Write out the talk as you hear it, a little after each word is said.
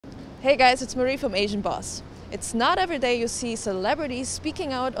Hey guys, it's Marie from Asian Boss. It's not every day you see celebrities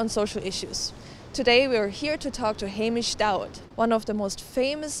speaking out on social issues. Today we are here to talk to Hamish Daud, one of the most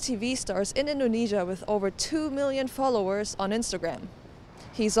famous TV stars in Indonesia with over 2 million followers on Instagram.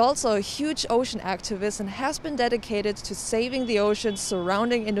 He's also a huge ocean activist and has been dedicated to saving the oceans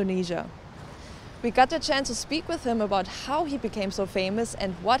surrounding Indonesia. We got the chance to speak with him about how he became so famous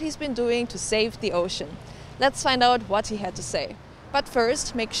and what he's been doing to save the ocean. Let's find out what he had to say. But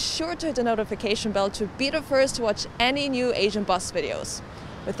first, make sure to hit the notification bell to be the first to watch any new Asian Boss videos.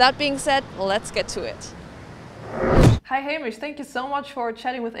 With that being said, let's get to it. Hi Hamish, thank you so much for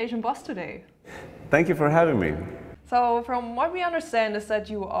chatting with Asian Boss today. Thank you for having me. So from what we understand is that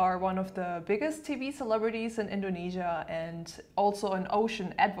you are one of the biggest TV celebrities in Indonesia and also an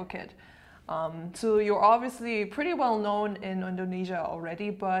ocean advocate. So you're obviously pretty well known in Indonesia already,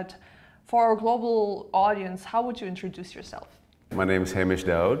 but for our global audience, how would you introduce yourself? My name is Hamish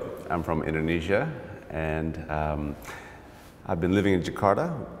Daud. I'm from Indonesia, and I've been living in Jakarta,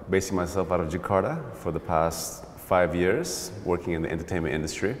 basing myself out of Jakarta for the past 5 years, working in the entertainment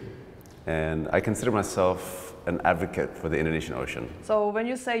industry. And I consider myself an advocate for the Indonesian Ocean. So when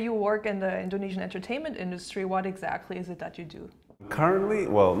you say you work in the Indonesian entertainment industry, what exactly is it that you do? Currently,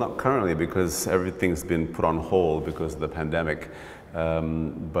 well, not currently because everything's been put on hold because of the pandemic,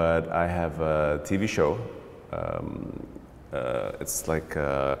 but I have a TV show. It's like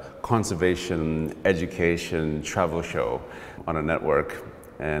a conservation, education, travel show on a network,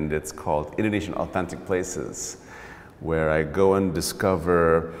 and it's called Indonesian Authentic Places, where I go and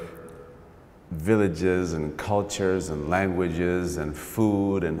discover villages and cultures and languages and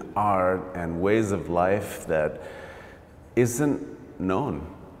food and art and ways of life that isn't known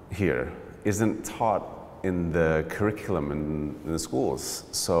here, isn't taught in the curriculum in the schools.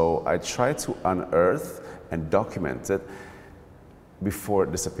 So I try to unearth and document it before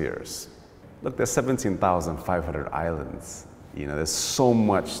it disappears. Look, there's 17,500 islands. You know, there's so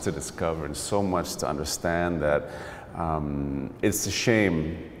much to discover and so much to understand that it's a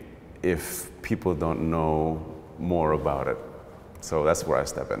shame if people don't know more about it. So that's where I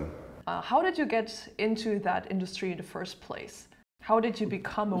step in. How did you get into that industry in the first place? How did you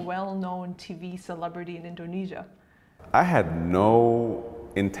become a well-known TV celebrity in Indonesia? I had no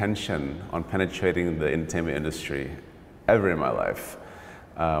intention on penetrating the entertainment industry ever in my life.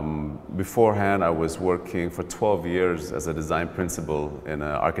 Beforehand, I was working for 12 years as a design principal in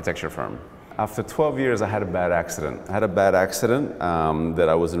an architecture firm. After 12 years, I had a bad accident. I had a bad accident that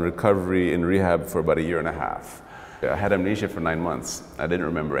I was in recovery, in rehab for about 1.5 years. I had amnesia for 9 months. I didn't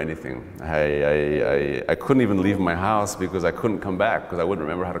remember anything. I couldn't even leave my house because I couldn't come back because I wouldn't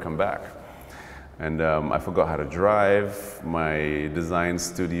remember how to come back. And I forgot how to drive. My design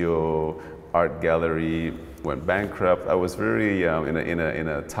studio, art gallery went bankrupt. I was very in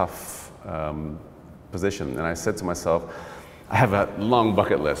a tough position. And I said to myself, I have a long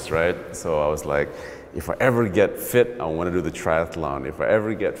bucket list, right? So I was like, if I ever get fit, I want to do the triathlon. If I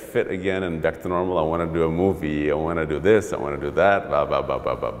ever get fit again and back to normal, I want to do a movie. I want to do this, I want to do that, blah, blah, blah,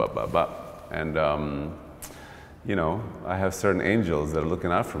 blah, blah, blah, blah, blah. And, you know, I have certain angels that are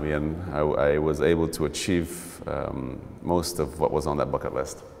looking out for me, and I was able to achieve most of what was on that bucket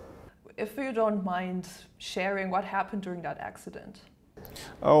list. If you don't mind sharing what happened during that accident.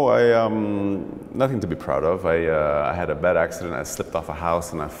 Oh, nothing to be proud of. I had a bad accident. I slipped off a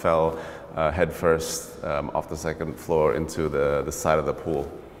house and I fell head first off the 2nd floor into the side of the pool.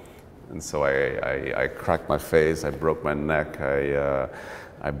 And so I cracked my face, I broke my neck,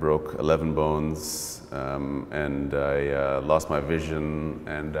 I broke 11 bones, and I lost my vision,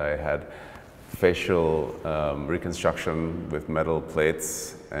 and I had facial reconstruction with metal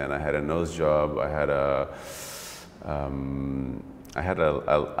plates, and I had a nose job. I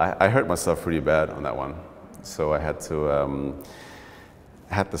hurt myself pretty bad on that one, so I had to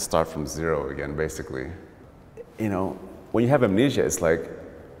start from zero again, basically. You know, when you have amnesia, it's like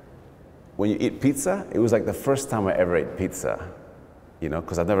when you eat pizza. It was like the first time I ever ate pizza, you know,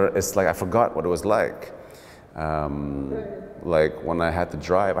 because it's like I forgot what it was like. Like when I had to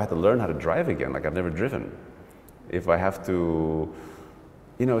drive, I had to learn how to drive again. Like I've never driven. If I have to.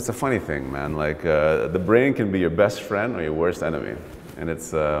 You know, it's a funny thing, man. Like, the brain can be your best friend or your worst enemy. And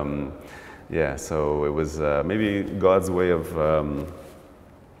it's, yeah, so it was maybe God's way of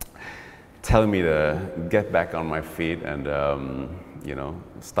telling me to get back on my feet and, you know,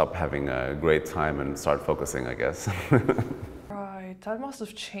 stop having a great time and start focusing, I guess. Right, that must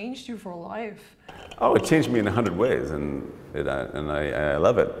have changed you for life. Oh, it changed me in 100 ways, and I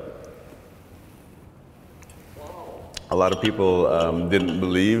love it. A lot of people didn't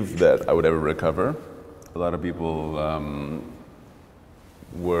believe that I would ever recover. A lot of people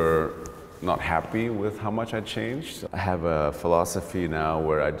were not happy with how much I changed. I have a philosophy now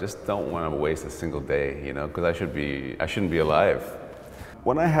where I just don't want to waste a single day, you know, because I shouldn't be alive.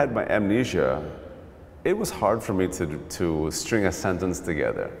 When I had my amnesia, it was hard for me to string a sentence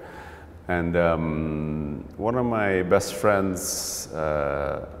together. And one of my best friends,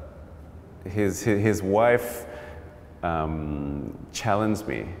 his wife challenged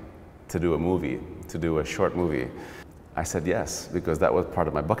me to do a movie, to do a short movie. I said yes, because that was part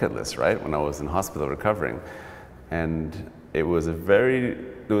of my bucket list, right? When I was in hospital recovering. And it was the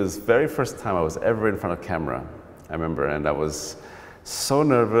very first time I was ever in front of camera, I remember, and I was so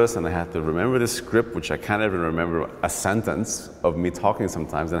nervous, and I had to remember the script, which I can't even remember a sentence of me talking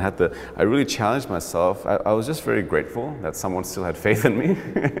sometimes, and I really challenged myself. I was just very grateful that someone still had faith in me.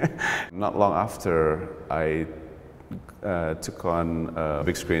 Not long after, I took on a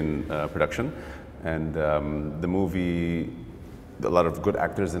big screen production, and the movie, a lot of good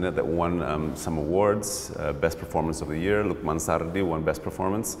actors in it that won some awards. Best Performance of the Year, Lukman Sardi won Best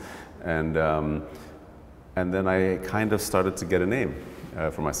Performance, and then I kind of started to get a name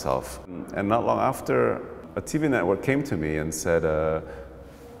for myself. And not long after, a TV network came to me and said,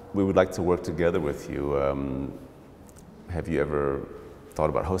 we would like to work together with you. Have you ever thought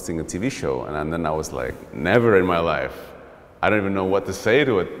about hosting a TV show? And then I was like, never in my life. I don't even know what to say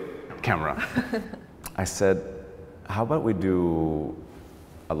to a camera. I said, how about we do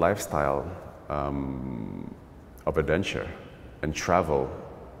a lifestyle of adventure and travel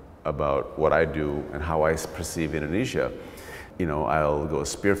about what I do and how I perceive Indonesia. You know, I'll go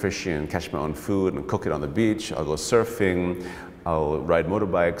spearfishing and catch my own food and cook it on the beach. I'll go surfing. I'll ride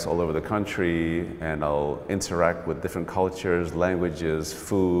motorbikes all over the country, and I'll interact with different cultures, languages,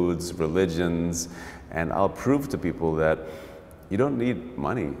 foods, religions, and I'll prove to people that you don't need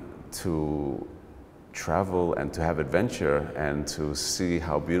money to travel and to have adventure and to see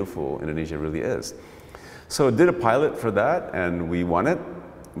how beautiful Indonesia really is. So I did a pilot for that, and we won it.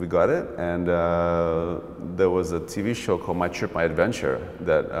 We got it, and there was a TV show called My Trip, My Adventure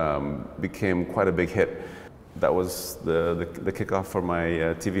that became quite a big hit. That was the kickoff for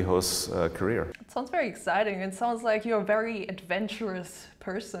my TV host career. It sounds very exciting. It sounds like you're a very adventurous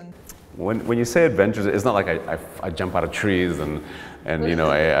person. When you say adventurous, it's not like I jump out of trees and you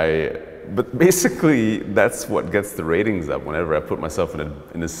know, but basically that's what gets the ratings up whenever I put myself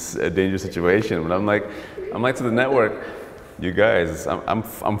in a dangerous situation. When I'm like to the network, you guys, I'm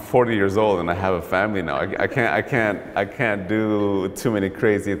 40 years old and I have a family now. I can't do too many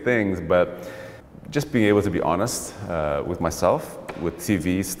crazy things, but just being able to be honest with myself, with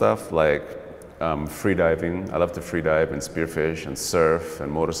TV stuff like free diving. I love to free dive and spearfish and surf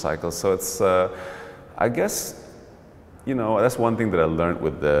and motorcycles. So it's, I guess, you know, that's one thing that I learned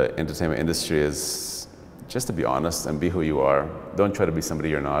with the entertainment industry is just to be honest and be who you are. Don't try to be somebody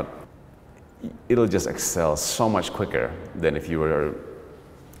you're not. It'll just excel so much quicker than if you were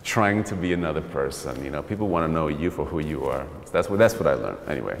trying to be another person. You know, people want to know you for who you are. So that's what I learned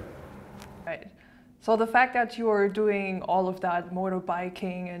anyway. Right. So the fact that you are doing all of that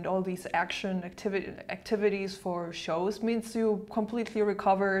motorbiking and all these action activities for shows means you completely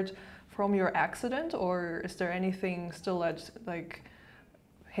recovered from your accident, or is there anything still that like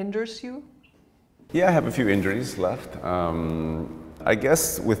hinders you? Yeah, I have a few injuries left. I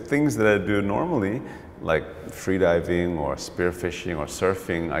guess with things that I do normally, like freediving or spearfishing or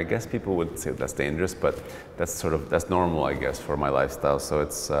surfing, I guess people would say that's dangerous, but that's normal, I guess, for my lifestyle. So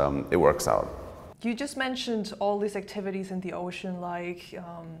it works out. You just mentioned all these activities in the ocean, like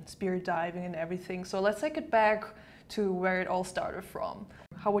spear diving and everything. So let's take it back to where it all started from.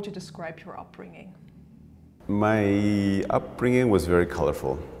 How would you describe your upbringing? My upbringing was very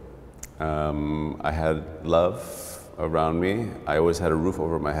colorful. I had love around me. I always had a roof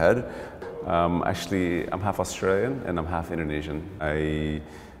over my head. Actually, I'm half Australian and I'm half Indonesian.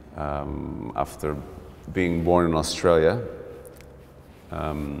 After being born in Australia,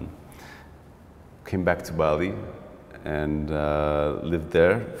 came back to Bali and lived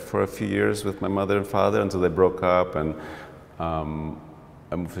there for a few years with my mother and father until they broke up, and I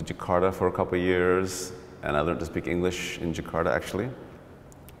moved to Jakarta for a couple of years, and I learned to speak English in Jakarta actually.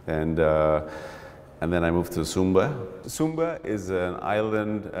 And then I moved to Sumba. Sumba is an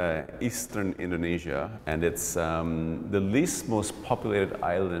island, eastern Indonesia, and it's the least most populated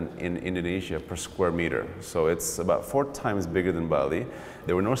island in Indonesia per square meter. So it's about 4 times bigger than Bali.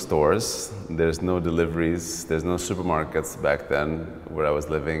 There were no stores, there's no deliveries, there's no supermarkets back then where I was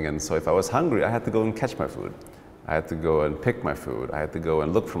living, and so if I was hungry, I had to go and catch my food. I had to go and pick my food. I had to go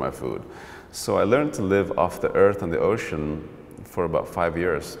and look for my food. So I learned to live off the earth and the ocean for about 5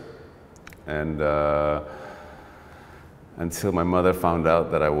 years. And until my mother found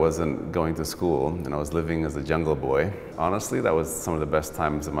out that I wasn't going to school and I was living as a jungle boy. Honestly, that was some of the best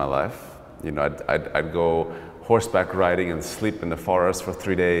times of my life. You know, I'd go horseback riding and sleep in the forest for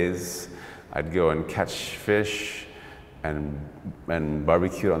 3 days. I'd go and catch fish and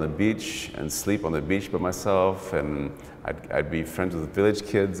barbecue on the beach and sleep on the beach by myself, and I'd be friends with village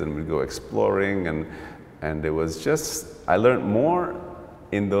kids and we'd go exploring, and it was just, I learned more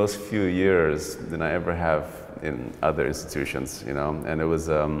in those few years than I ever have in other institutions, you know. And it was,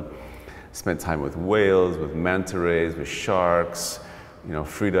 spent time with whales, with manta rays, with sharks, you know,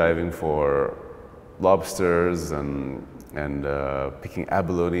 free diving for lobsters and picking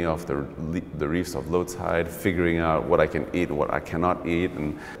abalone off the reefs of low tide, figuring out what I can eat and what I cannot eat.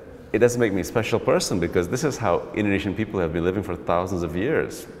 And it doesn't make me a special person, because this is how Indonesian people have been living for thousands of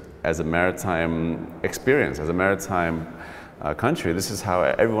years as a maritime experience, as a maritime country. This is how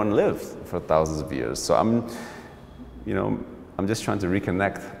everyone lived for thousands of years. So I'm just trying to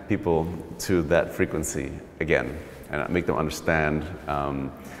reconnect people to that frequency again and make them understand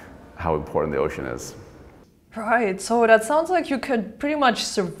how important the ocean is. Right, so that sounds like you could pretty much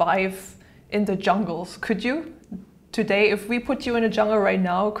survive in the jungles. Could you? Today, if we put you in a jungle right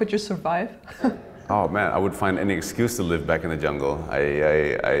now, could you survive? Oh man, I would find any excuse to live back in the jungle.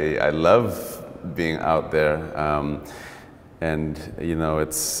 I love being out there, and you know,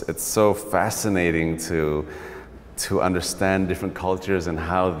 it's so fascinating to understand different cultures and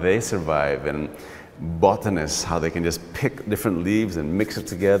how they survive, and botanists, how they can just pick different leaves and mix it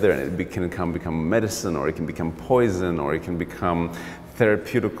together, and it can become medicine, or it can become poison, or it can become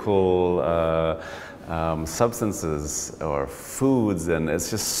therapeutical substances or foods. And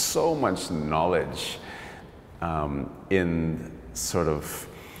it's just so much knowledge in sort of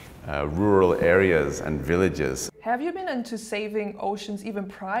rural areas and villages. Have you been into saving oceans even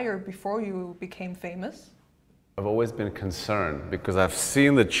prior, before you became famous? I've always been concerned, because I've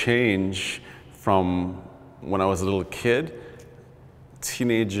seen the change from when I was a little kid,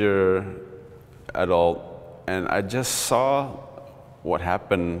 teenager, adult, and I just saw what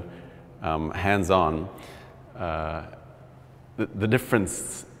happened hands-on, the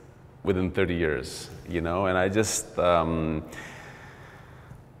difference within 30 years, you know. And I just,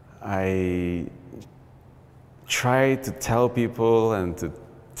 I try to tell people, and to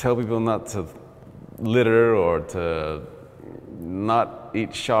tell people not to litter or to not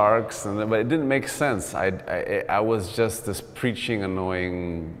eat sharks, but it didn't make sense. I was just this preaching,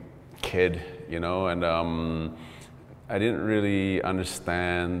 annoying kid, you know, and I didn't really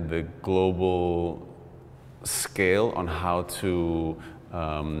understand the global scale on how to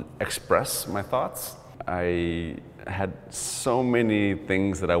express my thoughts. I had so many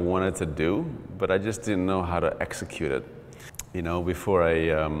things that I wanted to do, but I just didn't know how to execute it. You know, before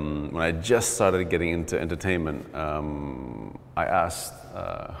when I just started getting into entertainment, I asked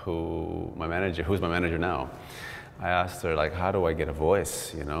who's my manager now. I asked her, like, how do I get a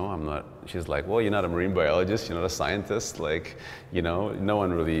voice, you know? She's like, well, you're not a marine biologist, you're not a scientist, like, you know, no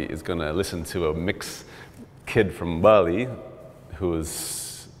one really is gonna listen to a mixed kid from Bali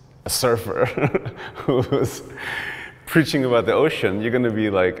who's a surfer, who's preaching about the ocean. You're gonna be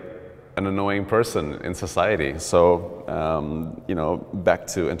like an annoying person in society. So, you know, back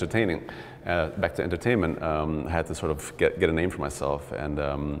to entertainment, I had to sort of get a name for myself.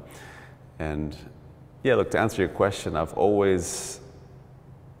 And yeah, look, to answer your question, I've always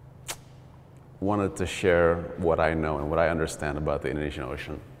wanted to share what I know and what I understand about the Indonesian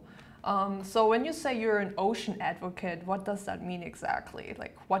Ocean. So when you say you're an ocean advocate, what does that mean exactly?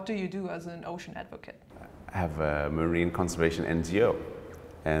 Like, what do you do as an ocean advocate? I have a marine conservation NGO,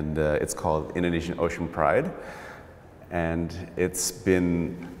 and it's called Indonesian Ocean Pride. And it's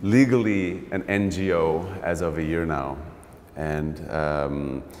been legally an NGO as of a year now. And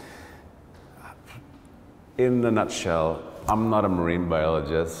in a nutshell, I'm not a marine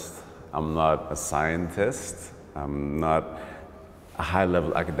biologist, I'm not a scientist, I'm not a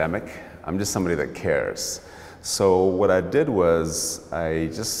high-level academic, I'm just somebody that cares. So what I did was I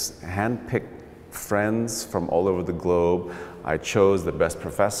just handpicked friends from all over the globe. I chose the best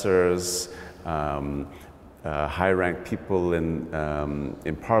professors, high-ranked people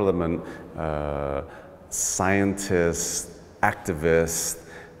in parliament, scientists, activists,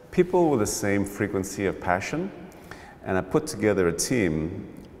 people with the same frequency of passion, and I put together a team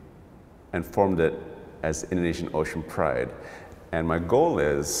and formed it as Indonesian Ocean Pride. And my goal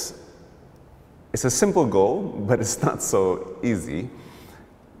is, it's a simple goal, but it's not so easy.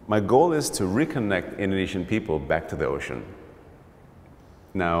 My goal is to reconnect Indonesian people back to the ocean.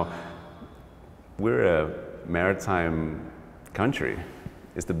 Now, we're a maritime country.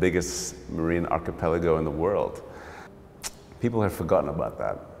 It's the biggest marine archipelago in the world. People have forgotten about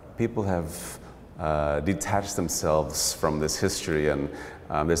that. People have detached themselves from this history, and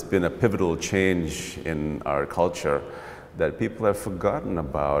there's been a pivotal change in our culture that people have forgotten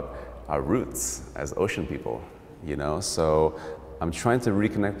about our roots as ocean people, you know? So I'm trying to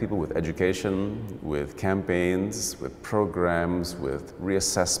reconnect people with education, with campaigns, with programs, with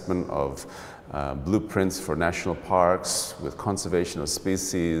reassessment of blueprints for national parks, with conservation of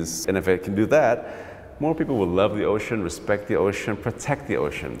species. And if I can do that, more people will love the ocean, respect the ocean, protect the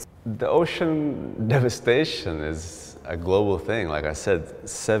oceans. The ocean devastation is a global thing. Like I said,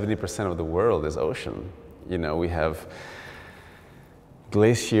 70% of the world is ocean. You know, we have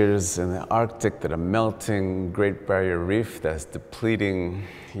glaciers in the Arctic that are melting, Great Barrier Reef that's depleting.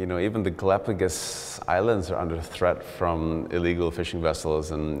 You know, even the Galapagos Islands are under threat from illegal fishing vessels.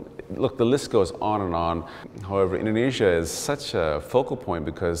 And look, the list goes on and on. However, Indonesia is such a focal point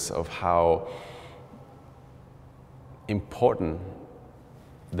because of how important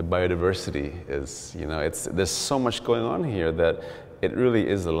the biodiversity is. You know, there's so much going on here that it really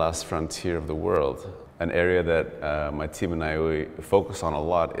is the last frontier of the world. An area that my team and I we focus on a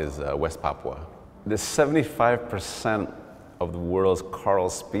lot is West Papua. There's 75% of the world's coral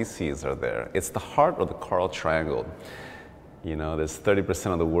species are there. It's the heart of the coral triangle. You know, there's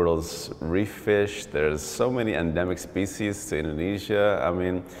 30% of the world's reef fish. There's so many endemic species to Indonesia. I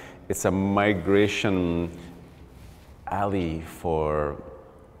mean, it's a migration alley for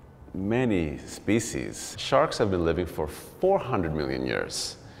many species. Sharks have been living for 400 million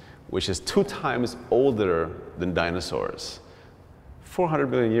years, which is 2 times older than dinosaurs. 400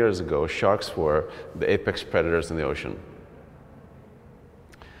 million years ago, sharks were the apex predators in the ocean.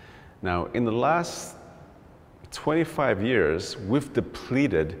 Now, in the last 25 years, we've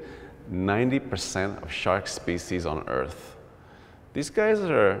depleted 90% of shark species on Earth. These guys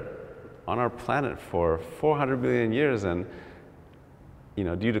are on our planet for 400 million years, and you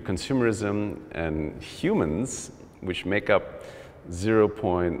know, due to consumerism and humans, which make up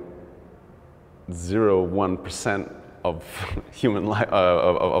 0.01% of human life,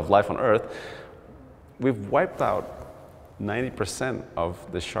 of life on Earth, we've wiped out 90% of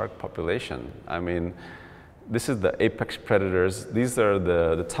the shark population. I mean, this is the apex predators. These are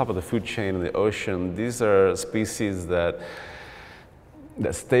the top of the food chain in the ocean. These are species that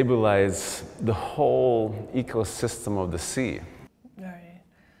stabilize the whole ecosystem of the sea. Right.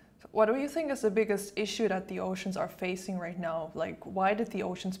 So what do you think is the biggest issue that the oceans are facing right now? Like, why did the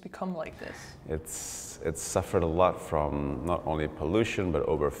oceans become like this? It's suffered a lot from not only pollution, but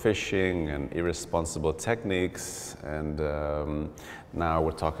overfishing and irresponsible techniques. And now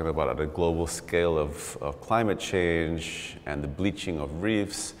we're talking about at a global scale of climate change and the bleaching of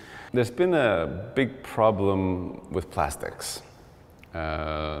reefs. There's been a big problem with plastics.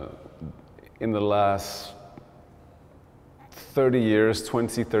 In the last 30 years,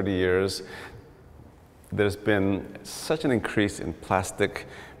 20, 30 years, there's been such an increase in plastic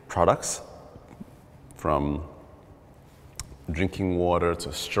products, from drinking water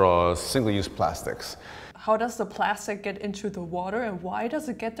to straws, single-use plastics. How does the plastic get into the water, and why does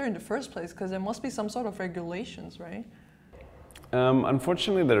it get there in the first place? Because there must be some sort of regulations, right?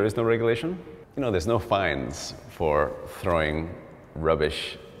 Unfortunately, there is no regulation. You know, there's no fines for throwing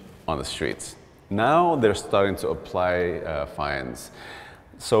rubbish on the streets. Now they're starting to apply fines.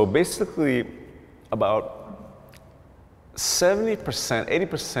 So basically, about 70%,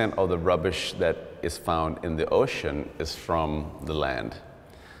 80% of the rubbish that is found in the ocean is from the land.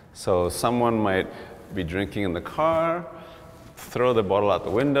 So someone might be drinking in the car, throw the bottle out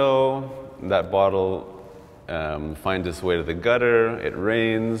the window, that bottle finds its way to the gutter, it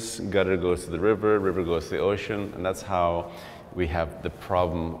rains, gutter goes to the river, river goes to the ocean, and that's how we have the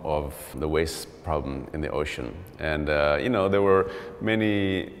problem of the waste problem in the ocean. And you know, there were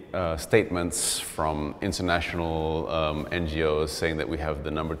many statements from international NGOs saying that we have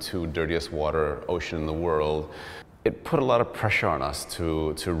the #2 dirtiest water ocean in the world. It put a lot of pressure on us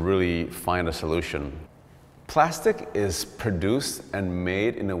to really find a solution. Plastic is produced and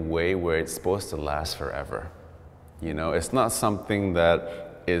made in a way where it's supposed to last forever. You know, it's not something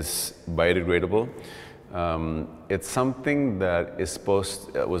that is biodegradable. It's something that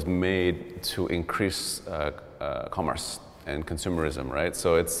was made to increase commerce and consumerism, right?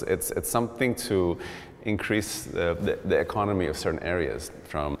 So it's something to increase the economy of certain areas,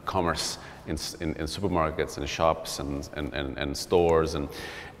 from commerce in supermarkets and shops and stores, and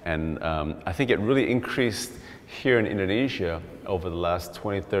I think it really increased here in Indonesia over the last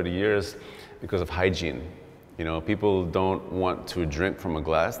 20, 30 years because of hygiene. You know, people don't want to drink from a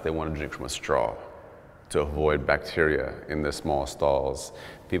glass, they want to drink from a straw to avoid bacteria in the small stalls.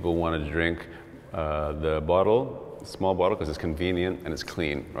 People want to drink the bottle, small bottle, because it's convenient and it's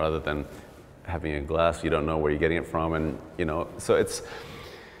clean, rather than having a glass you don't know where you're getting it from, and so it's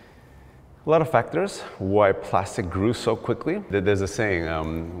a lot of factors why plastic grew so quickly. There's a saying,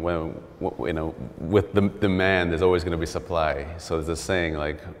 with the demand, there's always going to be supply. So there's a saying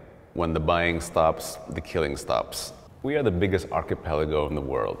like, when the buying stops, the killing stops. We are the biggest archipelago in the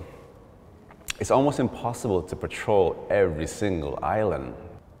world. It's almost impossible to patrol every single island.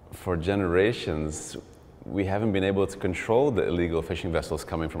 For generations, we haven't been able to control the illegal fishing vessels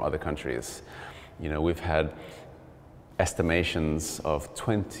coming from other countries. We've had estimations of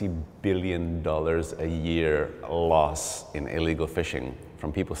 $20 billion a year loss in illegal fishing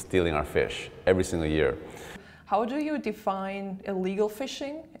from people stealing our fish every single year. How do you define illegal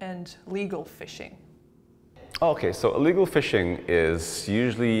fishing and legal fishing? Okay, so illegal fishing is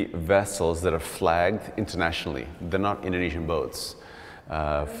usually vessels that are flagged internationally. They're not Indonesian boats.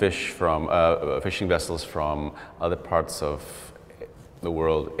 Fishing vessels from other parts of the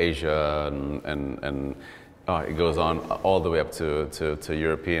world, Asia, and it goes on all the way up to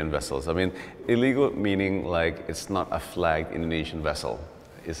European vessels. I mean, illegal meaning like it's not a flagged Indonesian vessel.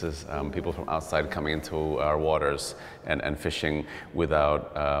 This is people from outside coming into our waters and fishing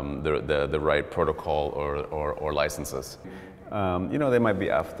without the right protocol or licenses. They might be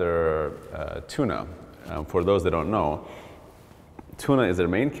after tuna. For those that don't know, tuna is their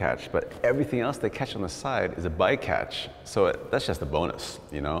main catch, but everything else they catch on the side is a bycatch. So that's just a bonus,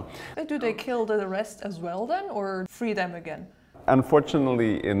 Do they kill the rest as well then, or free them again?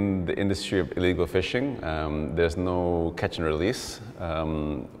 Unfortunately, in the industry of illegal fishing, there's no catch and release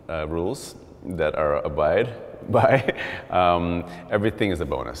rules that are abide by. Everything is a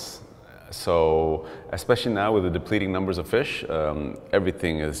bonus. So, especially now with the depleting numbers of fish,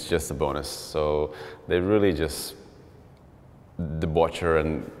 everything is just a bonus. So they really just debaucher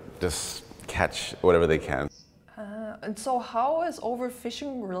and just catch whatever they can. And so how is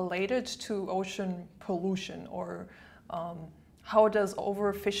overfishing related to ocean pollution, or how does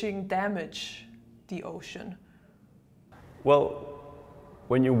overfishing damage the ocean? Well,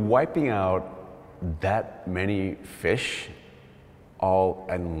 when you're wiping out that many fish all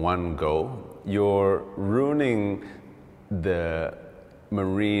in one go, you're ruining the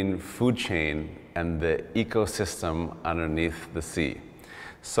marine food chain and the ecosystem underneath the sea.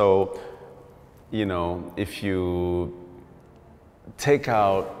 So, if you take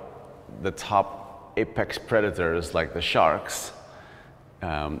out the top apex predators like the sharks,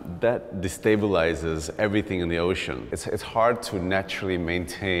 that destabilizes everything in the ocean. It's hard to naturally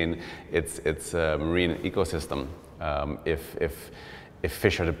maintain its marine ecosystem if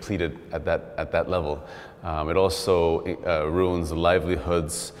fish are depleted at that level. It also ruins the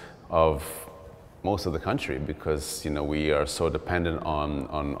livelihoods of most of the country, because we are so dependent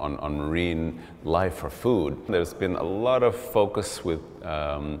on marine life for food. There's been a lot of focus with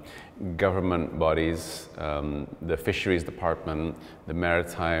government bodies, the fisheries department, the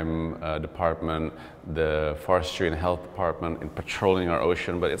maritime department, the forestry and health department in patrolling our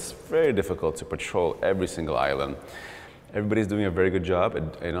ocean, but it's very difficult to patrol every single island. Everybody's doing a very good job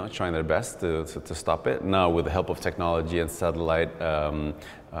at trying their best to stop it. Now, with the help of technology and satellite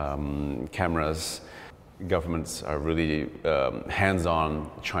cameras, governments are really hands-on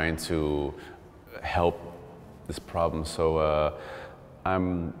trying to help this problem. So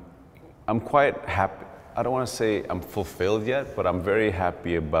I'm quite happy. I don't want to say I'm fulfilled yet, but I'm very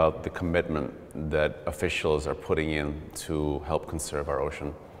happy about the commitment that officials are putting in to help conserve our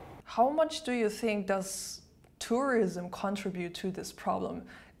ocean. How much do you think does tourism contribute to this problem?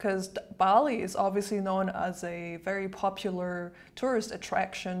 Because Bali is obviously known as a very popular tourist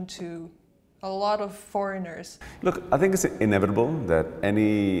attraction to a lot of foreigners. Look, I think it's inevitable that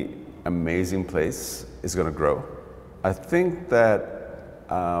any amazing place is going to grow. I think that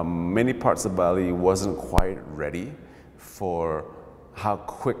many parts of Bali wasn't quite ready for how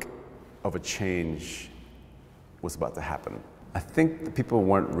quick of a change was about to happen. I think the people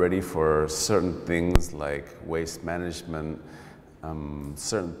weren't ready for certain things like waste management,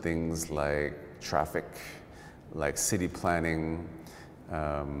 certain things like traffic, like city planning,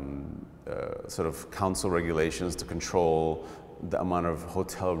 sort of council regulations to control the amount of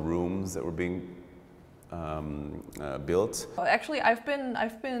hotel rooms that were being built. Actually, I've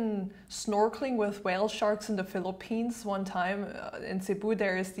been snorkeling with whale sharks in the Philippines one time. In Cebu,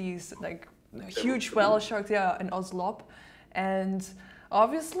 there is these like huge whale sharks, yeah, in Oslop. And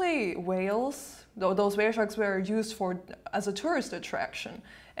obviously whales, those whale sharks were used as a tourist attraction.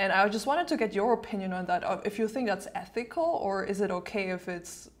 And I just wanted to get your opinion on that, if you think that's ethical, or is it okay if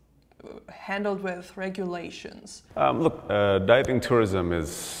it's handled with regulations? Look, diving tourism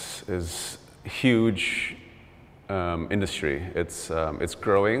is huge industry. It's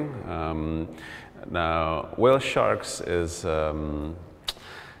growing. Now, whale sharks is,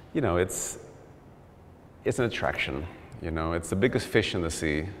 you know, it's an attraction. You know, it's the biggest fish in the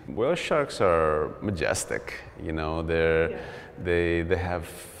sea. Whale sharks are majestic. You know, they have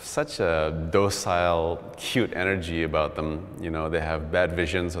such a docile, cute energy about them. You know, they have bad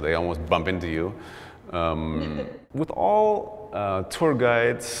vision, so they almost bump into you. With all tour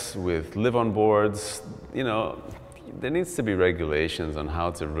guides, with live-on boards, you know, there needs to be regulations on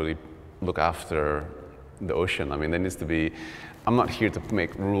how to really look after the ocean. I mean, there needs to be, I'm not here to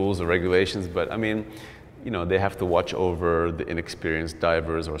make rules or regulations, but I mean, you know, they have to watch over the inexperienced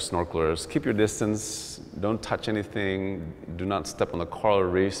divers or snorkelers. Keep your distance, don't touch anything, do not step on the coral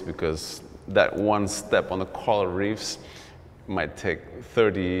reefs, because that one step on the coral reefs might take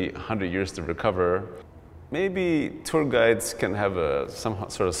 30, 100 years to recover. Maybe tour guides can have some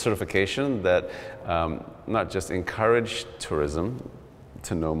sort of certification that not just encourage tourism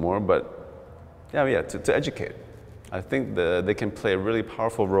to know more, but to educate. I think they can play a really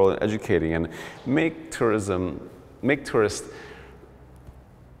powerful role in educating and make tourists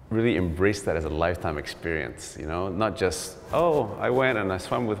really embrace that as a lifetime experience, you know? Not just, oh, I went and I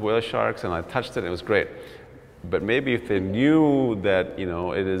swam with whale sharks and I touched it and it was great. But maybe if they knew that, you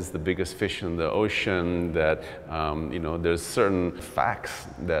know, it is the biggest fish in the ocean, that, you know, there's certain facts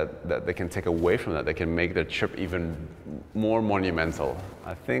that they can take away from that, they can make their trip even more monumental.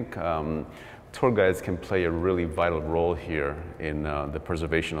 I think tour guides can play a really vital role here in the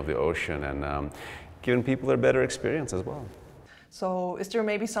preservation of the ocean and giving people a better experience as well. So is there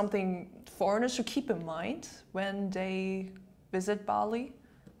maybe something foreigners should keep in mind when they visit Bali?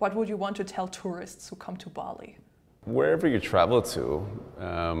 What would you want to tell tourists who come to Bali? Wherever you travel to,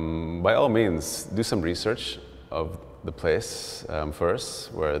 by all means, do some research of the place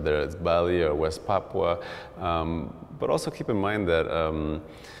first, whether it's Bali or West Papua, but also keep in mind that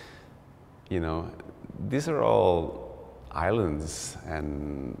you know, these are all islands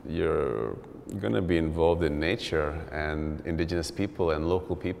and you're going to be involved in nature and indigenous people and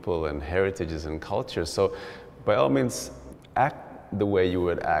local people and heritages and cultures. So by all means, act the way you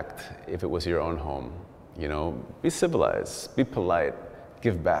would act if it was your own home. You know, be civilized, be polite,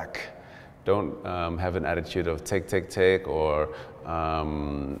 give back. Don't have an attitude of take, or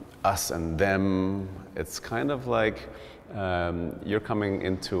us and them. It's kind of like you're coming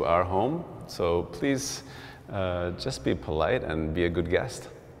into our home, so please just be polite and be a good guest.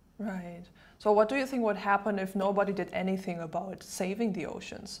 Right. So what do you think would happen if nobody did anything about saving the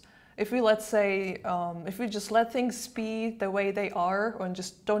oceans? If we, let's say, if we just let things be the way they are and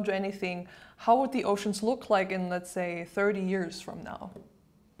just don't do anything, how would the oceans look like in, let's say, 30 years from now?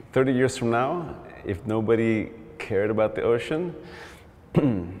 30 years from now, if nobody cared about the ocean,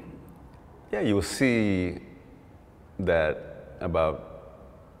 yeah, you will see that about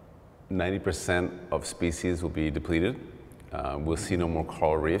 90% of species will be depleted. We'll see no more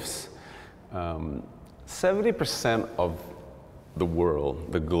coral reefs. 70% of the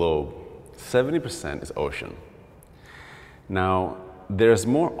world, the globe, 70% is ocean. Now, there's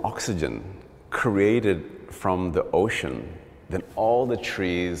more oxygen created from the ocean than all the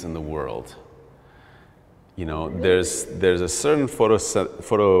trees in the world. You know, there's a certain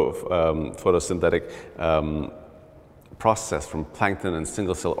photosynthetic process from plankton and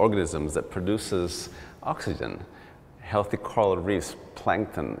single-cell organisms that produces oxygen. Healthy coral reefs,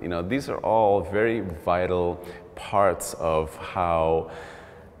 plankton, you know, these are all very vital parts of how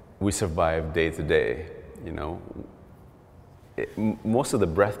we survive day to day. You know, most of the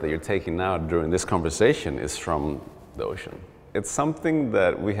breath that you're taking now during this conversation is from the ocean. It's something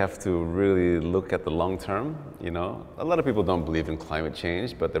that we have to really look at the long term. You know, a lot of people don't believe in climate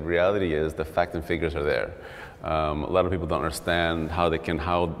change, but the reality is the fact and figures are there. A lot of people don't understand how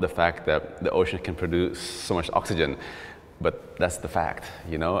the fact that the ocean can produce so much oxygen, but that's the fact.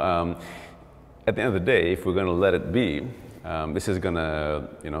 You know, at the end of the day, if we're going to let it be, this is going to,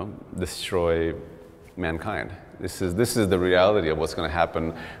 you know, destroy mankind. This is the reality of what's going to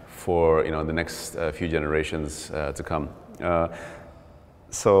happen for, you know, the next few generations to come.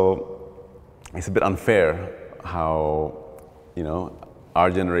 So it's a bit unfair how, you know, our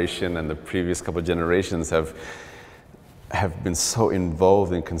generation and the previous couple of generations have been so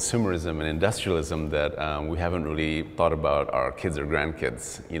involved in consumerism and industrialism that we haven't really thought about our kids or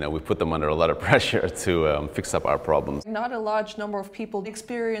grandkids. You know, we put them under a lot of pressure to fix up our problems. Not a large number of people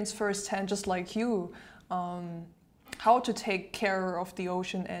experience firsthand, just like you, how to take care of the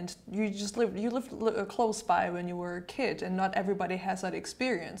ocean, and you lived close by when you were a kid, and not everybody has that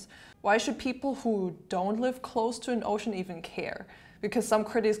experience. Why should people who don't live close to an ocean even care? Because some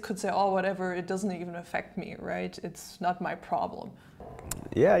critics could say, oh, whatever, it doesn't even affect me, right? It's not my problem.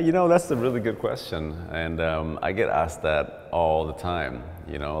 Yeah, that's a really good question. And I get asked that all the time.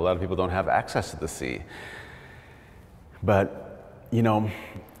 A lot of people don't have access to the sea. But,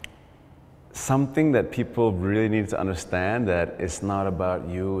 something that people really need to understand, that it's not about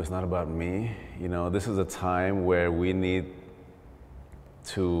you, it's not about me. This is a time where we need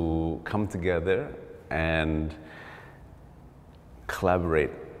to come together and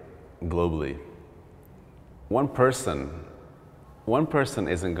collaborate globally. One person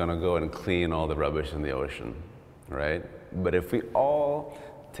isn't going to go and clean all the rubbish in the ocean, right? But if we all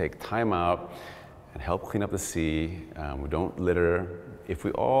take time out and help clean up the sea, we don't litter, if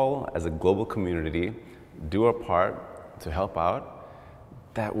we all as a global community do our part to help out,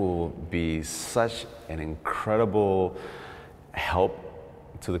 that will be such an incredible help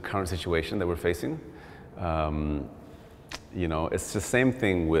to the current situation that we're facing. It's the same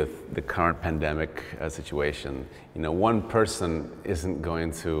thing with the current pandemic situation. One person isn't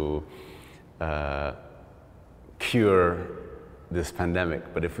going to cure this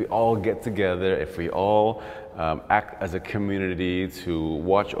pandemic, but if we all get together, if we all act as a community to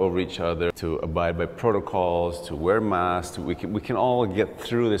watch over each other, to abide by protocols, to wear masks, we can all get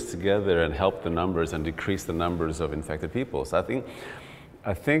through this together and help the numbers and decrease the numbers of infected people. So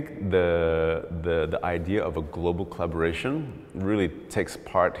I think the idea of a global collaboration really takes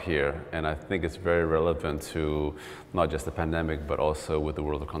part here, and I think it's very relevant to not just the pandemic, but also with the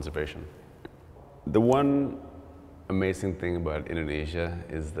world of conservation. The one amazing thing about Indonesia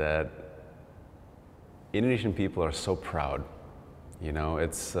is that Indonesian people are so proud.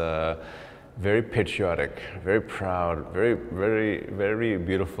 It's very patriotic, very proud, very, very, very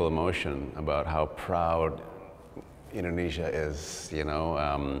beautiful emotion about how proud Indonesia is,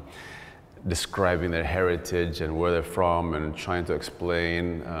 describing their heritage and where they're from, and trying to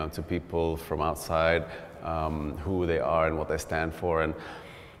explain to people from outside who they are and what they stand for.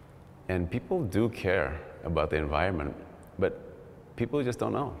 And people do care about the environment, but people just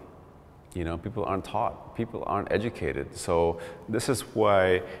don't know. People aren't taught, people aren't educated. So this is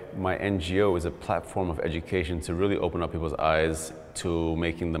why my NGO is a platform of education to really open up people's eyes to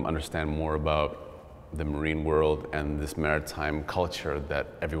making them understand more about the marine world and this maritime culture that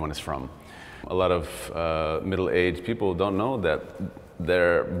everyone is from. A lot of middle-aged people don't know that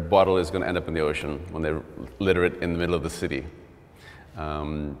their bottle is going to end up in the ocean when they litter it in the middle of the city.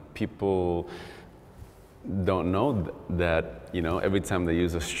 People don't know that every time they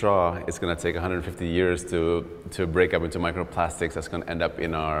use a straw, it's going to take 150 years to break up into microplastics that's going to end up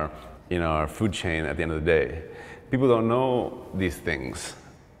in our food chain at the end of the day. People don't know these things.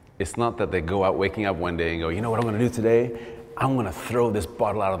 It's not that they go out waking up one day and go, you know what I'm going to do today? I'm going to throw this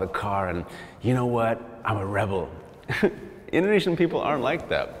bottle out of the car, and you know what? I'm a rebel. Indonesian people aren't like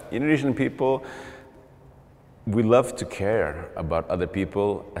that. Indonesian people, we love to care about other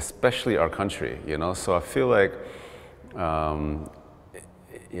people, especially our country, So I feel like,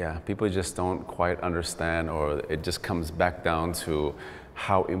 people just don't quite understand, or it just comes back down to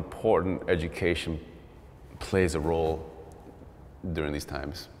how important education plays a role during these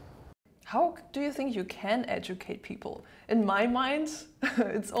times. How do you think you can educate people? In my mind,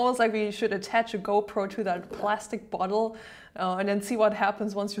 it's almost like we should attach a GoPro to that plastic bottle and then see what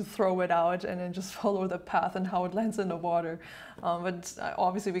happens once you throw it out, and then just follow the path and how it lands in the water. But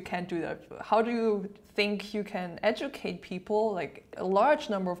obviously we can't do that. How do you think you can educate people, like a large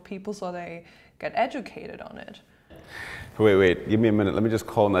number of people, so they get educated on it? Wait, give me a minute. Let me just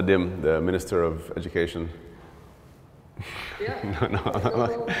call Nadim, the Minister of Education. Yeah.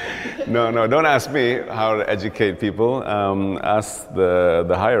 No, don't ask me how to educate people. Ask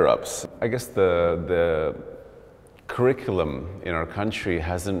the higher-ups. I guess the curriculum in our country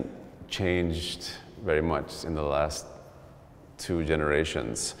hasn't changed very much in the last 2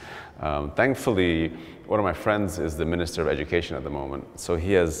 generations. Thankfully, one of my friends is the Minister of Education at the moment. So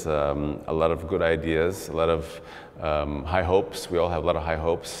he has a lot of good ideas, a lot of high hopes. We all have a lot of high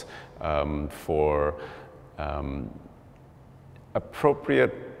hopes for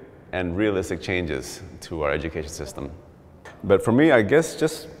appropriate and realistic changes to our education system. But for me, I guess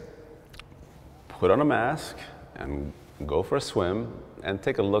just put on a mask and go for a swim and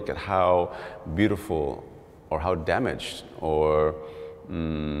take a look at how beautiful or how damaged or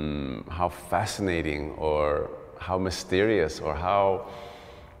how fascinating or how mysterious or how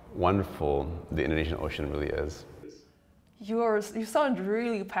wonderful the Indonesian Ocean really is. You sound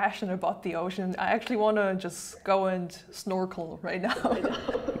really passionate about the ocean. I actually want to just go and snorkel right now.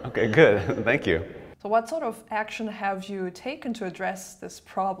 Okay, good. Thank you. So what sort of action have you taken to address this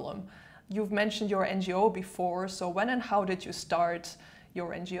problem? You've mentioned your NGO before, so when and how did you start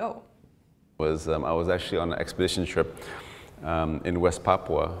your NGO? I was actually on an expedition trip in West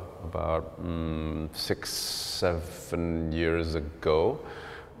Papua about 6-7 years ago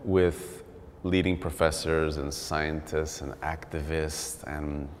with leading professors and scientists and activists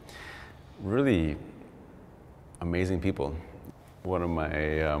and really amazing people. One of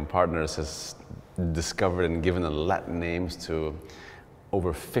my partners has discovered and given the Latin names to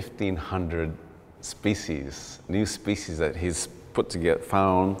over 1,500 species, new species that he's put together,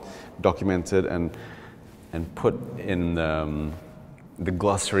 found, documented, and put in the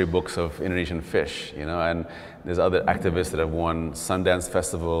glossary books of Indonesian fish, you know. And there's other activists that have won Sundance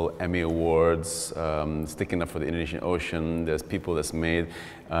Festival, Emmy Awards, sticking up for the Indonesian Ocean. There's people that's made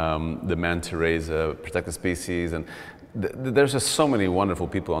the manta rays a protected species, and there's just so many wonderful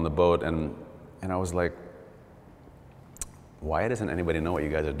people on the boat. And I was like, why doesn't anybody know what you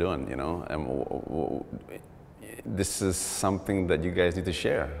guys are doing, you know? This is something that you guys need to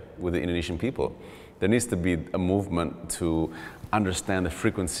share with the Indonesian people. There needs to be a movement to understand the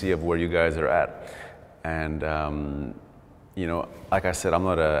frequency of where you guys are at. And, you know, like I said, I'm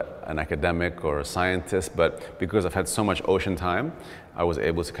not an academic or a scientist, but because I've had so much ocean time, I was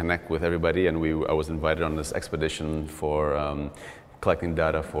able to connect with everybody, and I was invited on this expedition for collecting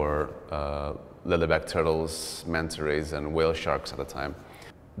data for leatherback turtles, manta rays, and whale sharks at the time.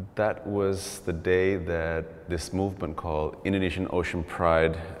 That was the day that this movement called Indonesian Ocean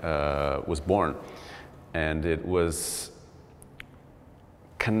Pride was born. And it was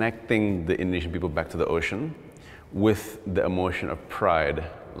connecting the Indonesian people back to the ocean with the emotion of pride,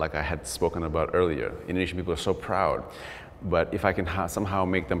 like I had spoken about earlier. Indonesian people are so proud. But if I can somehow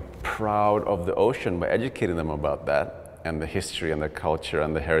make them proud of the ocean by educating them about that, and the history and the culture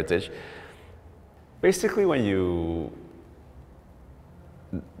and the heritage, basically when you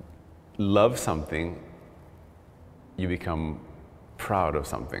love something, you become proud of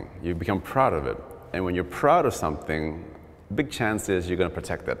something. You become proud of it. And when you're proud of something, big chance is you're going to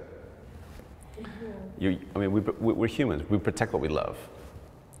protect it. I mean, we're humans. We protect what we love.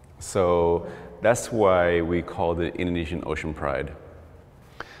 So that's why we called it Indonesian Ocean Pride.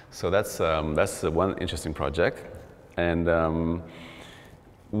 So that's one interesting project. And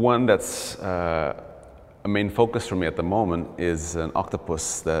one that's a main focus for me at the moment is an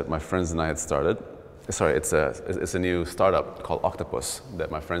octopus that my friends and I had started. Sorry, it's a new startup called Octopus that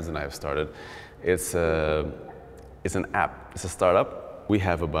my friends and I have started. It's an app. It's a startup. We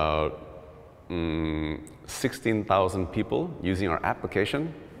have about 16,000 people using our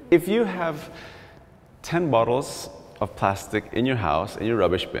application. If you have 10 bottles of plastic in your house, in your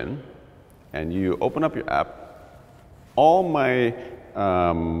rubbish bin, and you open up your app, all my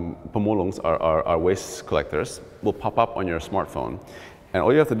pemulungs, our waste collectors, will pop up on your smartphone. And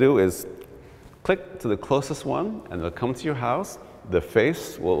all you have to do is click to the closest one, and they'll come to your house. The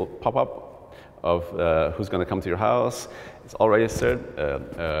face will pop up of who's going to come to your house. It's all registered.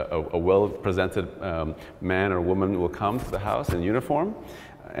 A well-presented man or woman will come to the house in uniform,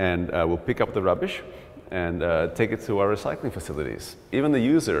 and will pick up the rubbish and take it to our recycling facilities. Even the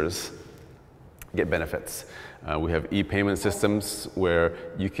users get benefits. We have e-payment systems where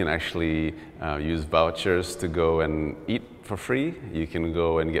you can actually use vouchers to go and eat for free. You can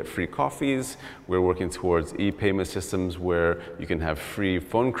go and get free coffees. We're working towards e-payment systems where you can have free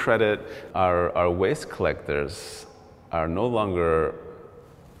phone credit. Our waste collectors are no longer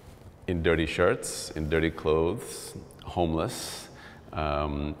in dirty shirts, in dirty clothes, homeless.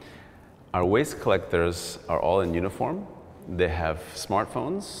 Our waste collectors are all in uniform. They have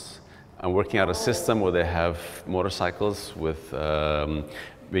smartphones. I'm working out a system where they have motorcycles with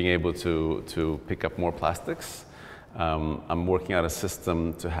being able to pick up more plastics. I'm working out a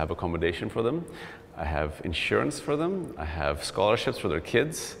system to have accommodation for them. I have insurance for them. I have scholarships for their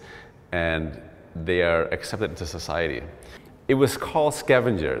kids, and they are accepted into society. It was called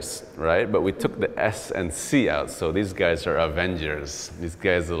scavengers, right? But we took the S and C out, so these guys are Avengers. These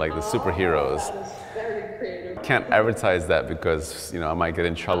guys are like the superheroes. That is very creative. Can't advertise that because, you know, I might get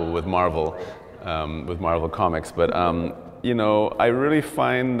in trouble with Marvel Comics. But you know, I really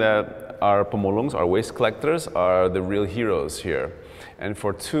find that our pemulungs, our waste collectors, are the real heroes here. And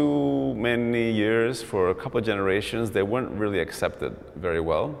for too many years, for a couple of generations, they weren't really accepted very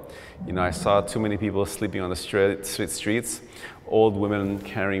well. You know, I saw too many people sleeping on the streets, old women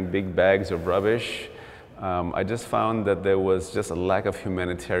carrying big bags of rubbish. I just found that there was just a lack of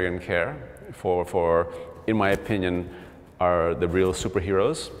humanitarian care for in my opinion, are the real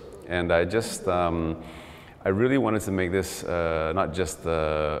superheroes. And I just, I really wanted to make this not just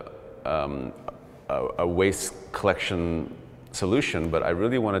a waste collection solution, but I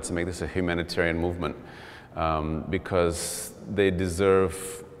really wanted to make this a humanitarian movement because they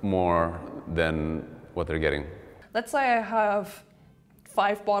deserve more than what they're getting. Let's say I have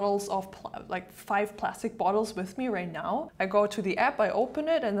 5 bottles of like 5 plastic bottles with me right now. I go to the app, I open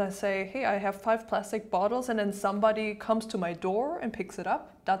it, and I say, hey, I have 5 plastic bottles, and then somebody comes to my door and picks it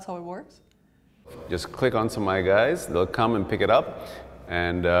up. That's how it works. Just click onto my guys, they'll come and pick it up,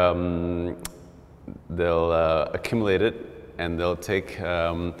 and they'll accumulate it, and they'll take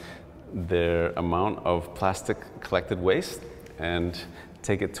their amount of plastic collected waste and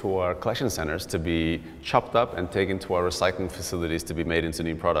take it to our collection centers to be chopped up and taken to our recycling facilities to be made into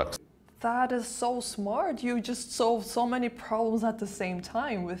new products. That is so smart. You just solve so many problems at the same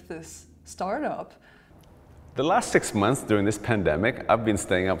time with this startup. The last 6 months during this pandemic, I've been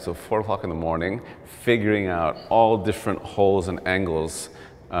staying up till 4 o'clock in the morning, figuring out all different holes and angles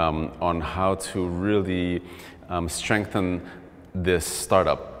on how to really strengthen this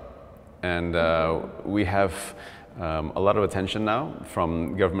startup. And we have a lot of attention now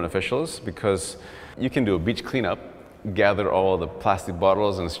from government officials because you can do a beach cleanup, gather all the plastic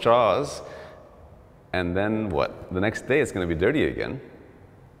bottles and straws, and then what? The next day it's going to be dirty again.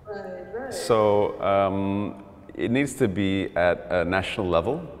 Right. So it needs to be at a national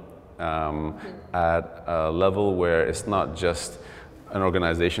level, at a level where it's not just an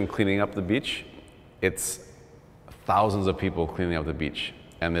organization cleaning up the beach, it's thousands of people cleaning up the beach,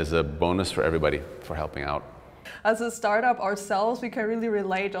 and there's a bonus for everybody for helping out. As a startup ourselves, we can really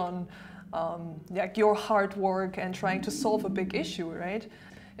relate on like your hard work and trying to solve a big issue, right?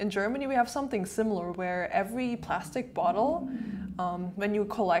 In Germany, we have something similar where every plastic bottle, when you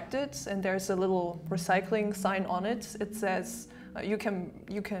collect it and there's a little recycling sign on it, it says you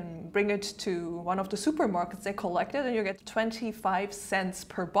can bring it to one of the supermarkets, they collect it, and you get 25 cents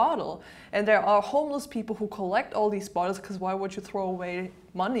per bottle. And there are homeless people who collect all these bottles because why would you throw away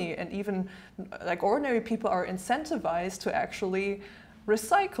money? And even like ordinary people are incentivized to actually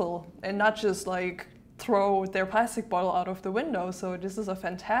recycle and not just like throw their plastic bottle out of the window. So this is a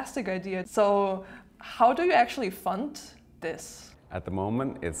fantastic idea. So how do you actually fund this? At the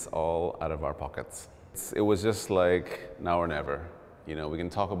moment, it's all out of our pockets. It was just like now or never. You know, we can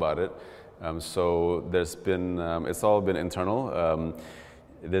talk about it. So there's been, it's all been internal.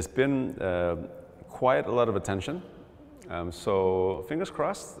 There's been quite a lot of attention. So fingers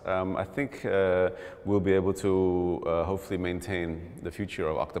crossed. I think we'll be able to hopefully maintain the future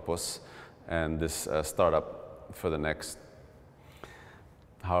of Octopus and this startup for the next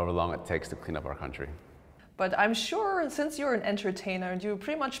however long it takes to clean up our country. But I'm sure since you're an entertainer and you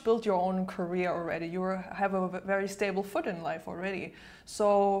pretty much built your own career already, you have a very stable foot in life already.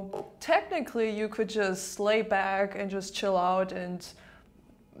 So technically you could just lay back and just chill out and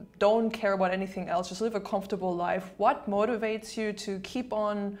don't care about anything else, just live a comfortable life. What motivates you to keep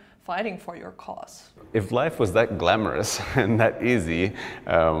on fighting for your cause? If life was that glamorous and that easy,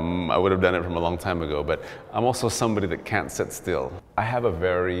 I would have done it from a long time ago, but I'm also somebody that can't sit still. I have a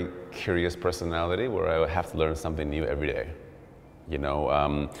very curious personality where I have to learn something new every day. You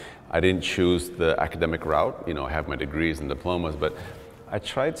know, I didn't choose the academic route, you know, I have my degrees and diplomas, but I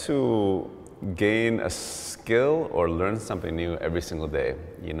try to gain a skill or learn something new every single day,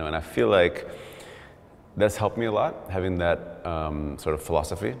 you know, and I feel like that's helped me a lot, having that sort of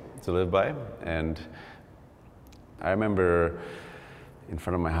philosophy to live by. And I remember in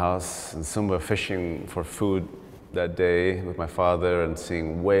front of my house in Sumba fishing for food that day with my father and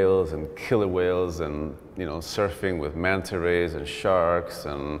seeing whales and killer whales and, you know, surfing with manta rays and sharks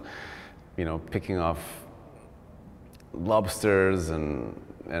and, you know, picking off lobsters and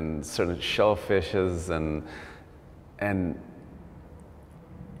certain shellfishes and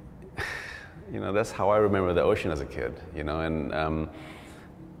you know, that's how I remember the ocean as a kid, you know, and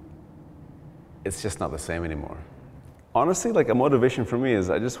it's just not the same anymore. Honestly, like a motivation for me is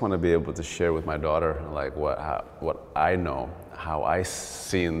I just want to be able to share with my daughter like what I know, how I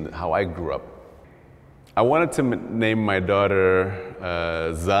how I grew up. I wanted to name my daughter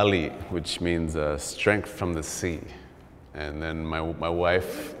Zali, which means strength from the sea. And then my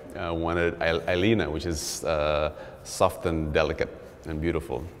wife wanted Ailina, which is soft and delicate and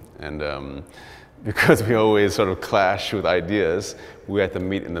beautiful. And because we always sort of clash with ideas, we had to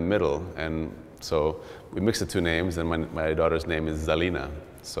meet in the middle. And so we mixed the two names, and my daughter's name is Zalina,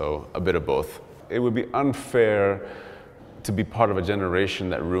 so a bit of both. It would be unfair to be part of a generation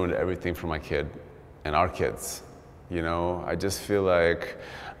that ruined everything for my kid and our kids. You know, I just feel like,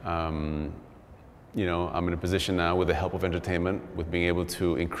 you know, I'm in a position now with the help of entertainment, with being able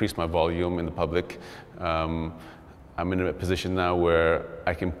to increase my volume in the public. I'm in a position now where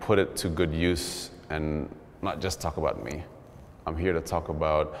I can put it to good use and not just talk about me. I'm here to talk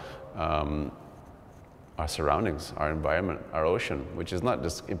about our surroundings, our environment, our ocean, which is not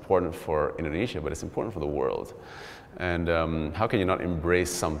just important for Indonesia, but it's important for the world. And how can you not embrace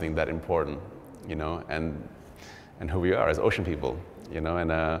something that important, you know, and who we are as ocean people, you know?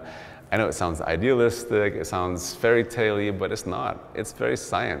 And I know it sounds idealistic, it sounds fairy tale-y, but it's not. It's very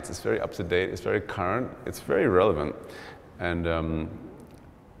science, it's very up to date, it's very current, it's very relevant. And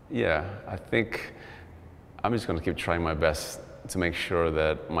yeah, I think I'm just going to keep trying my best to make sure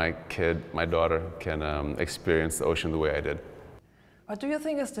that my kid, my daughter, can experience the ocean the way I did. What do you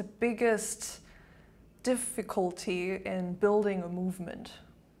think is the biggest difficulty in building a movement?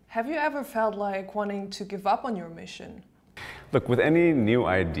 Have you ever felt like wanting to give up on your mission? Look, with any new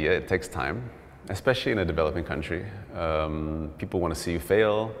idea, it takes time, especially in a developing country. People want to see you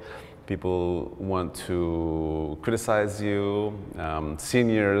fail. People want to criticize you.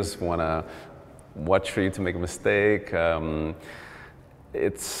 Seniors want to watch for you to make a mistake. But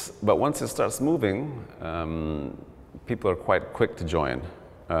once it starts moving, people are quite quick to join.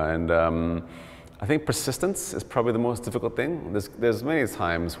 I think persistence is probably the most difficult thing. There's many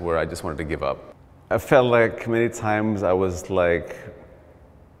times where I just wanted to give up. I felt like many times I was like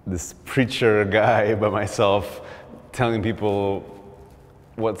this preacher guy by myself, telling people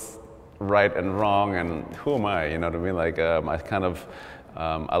what's right and wrong, and who am I? You know what I mean? Like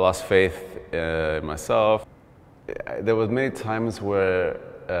I lost faith in myself. There was many times where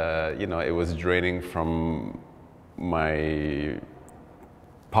you know, it was draining from my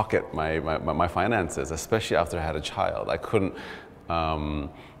pocket, my finances, especially after I had a child. I couldn't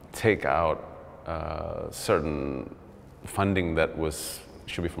take out certain funding that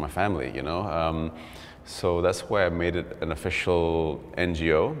should be for my family, you know. So that's why I made it an official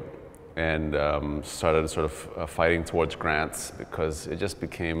NGO and started sort of fighting towards grants, because it just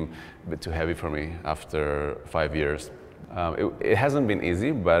became a bit too heavy for me after 5 years. It hasn't been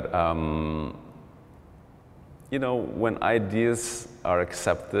easy, but you know, when ideas are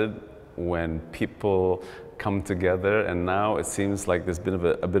accepted, when people come together, and now it seems like there's been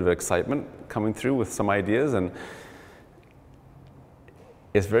a bit of excitement coming through with some ideas, and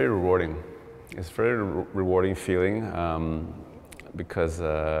it's very rewarding. It's a very rewarding feeling because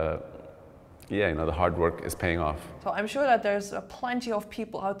yeah, you know, the hard work is paying off. So I'm sure that there's plenty of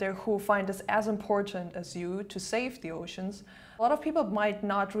people out there who find this as important as you to save the oceans. A lot of people might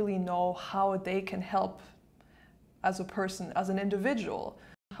not really know how they can help as a person, as an individual.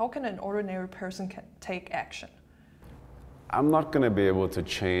 How can an ordinary person take action? I'm not going to be able to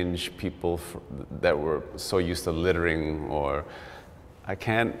change people that were so used to littering, or I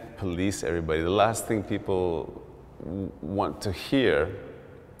can't police everybody. The last thing people want to hear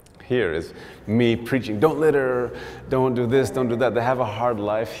is me preaching, don't litter, don't do this, don't do that. They have a hard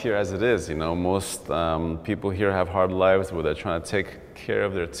life here as it is, you know. Most people here have hard lives where they're trying to take care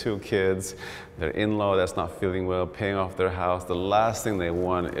of their 2 kids, their in-law that's not feeling well, paying off their house. The last thing they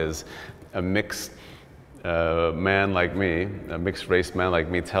want is a mixed man like me, a mixed race man like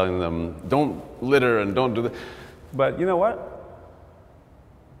me, telling them, don't litter and don't do that. But you know what?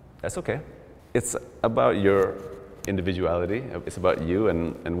 That's okay. It's about your individuality. It's about you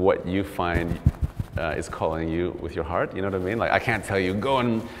and what you find is calling you with your heart. You know what I mean? Like, I can't tell you, go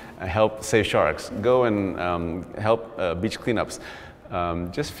and help save sharks, go and help beach cleanups.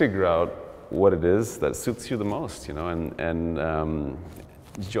 Just figure out what it is that suits you the most, you know, and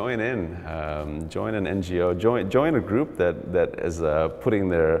join in, join an NGO, join a group that is putting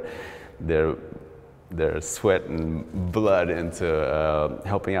their sweat and blood into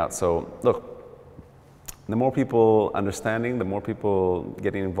helping out. So look, the more people understanding, the more people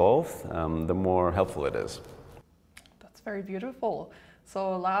getting involved, the more helpful it is. That's very beautiful.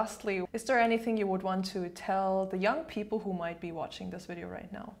 So lastly, is there anything you would want to tell the young people who might be watching this video right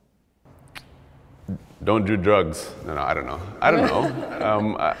now? Don't do drugs. No, I don't know. I don't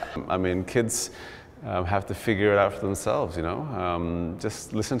know. I mean, kids have to figure it out for themselves, you know.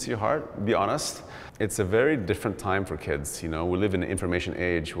 Just listen to your heart, be honest. It's a very different time for kids, you know. We live in an information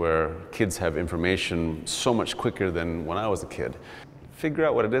age where kids have information so much quicker than when I was a kid. Figure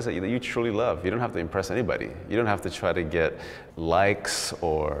out what it is that you truly love. You don't have to impress anybody. You don't have to try to get likes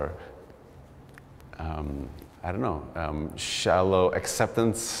or, I don't know, shallow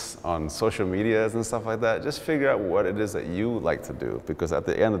acceptance on social medias and stuff like that. Just figure out what it is that you like to do, because at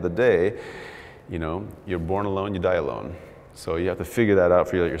the end of the day, you know, you're born alone, you die alone. So you have to figure that out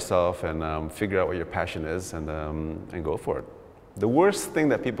for yourself and figure out what your passion is and go for it. The worst thing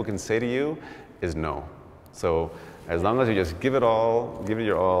that people can say to you is no. So as long as you just give it all, give it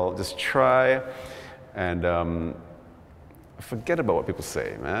your all, just try and forget about what people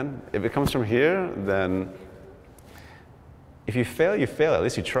say, man. If it comes from here, then if you fail, you fail. At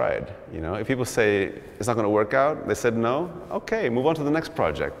least you tried. You know, if people say it's not going to work out, they said no. Okay, move on to the next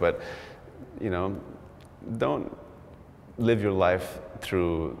project. But you know, don't live your life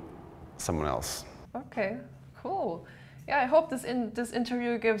through someone else. Okay, cool. Yeah, I hope this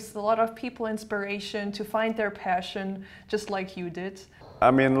interview gives a lot of people inspiration to find their passion, just like you did. I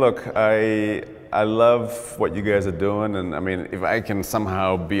mean, look, I love what you guys are doing, and I mean, if I can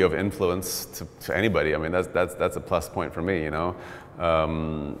somehow be of influence to anybody, I mean, that's a plus point for me, you know.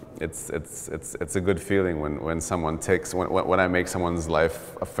 It's a good feeling when someone takes when I make someone's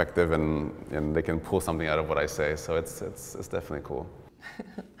life effective and they can pull something out of what I say. So it's definitely cool.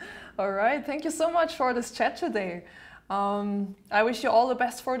 All right, thank you so much for this chat today. I wish you all the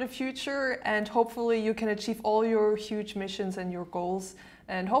best for the future, and hopefully you can achieve all your huge missions and your goals,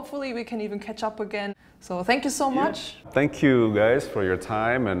 and hopefully we can even catch up again. So thank you so much. Thank you guys for your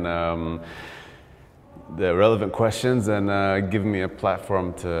time and the relevant questions, and giving me a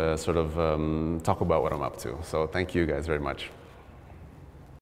platform to sort of talk about what I'm up to. So thank you guys very much.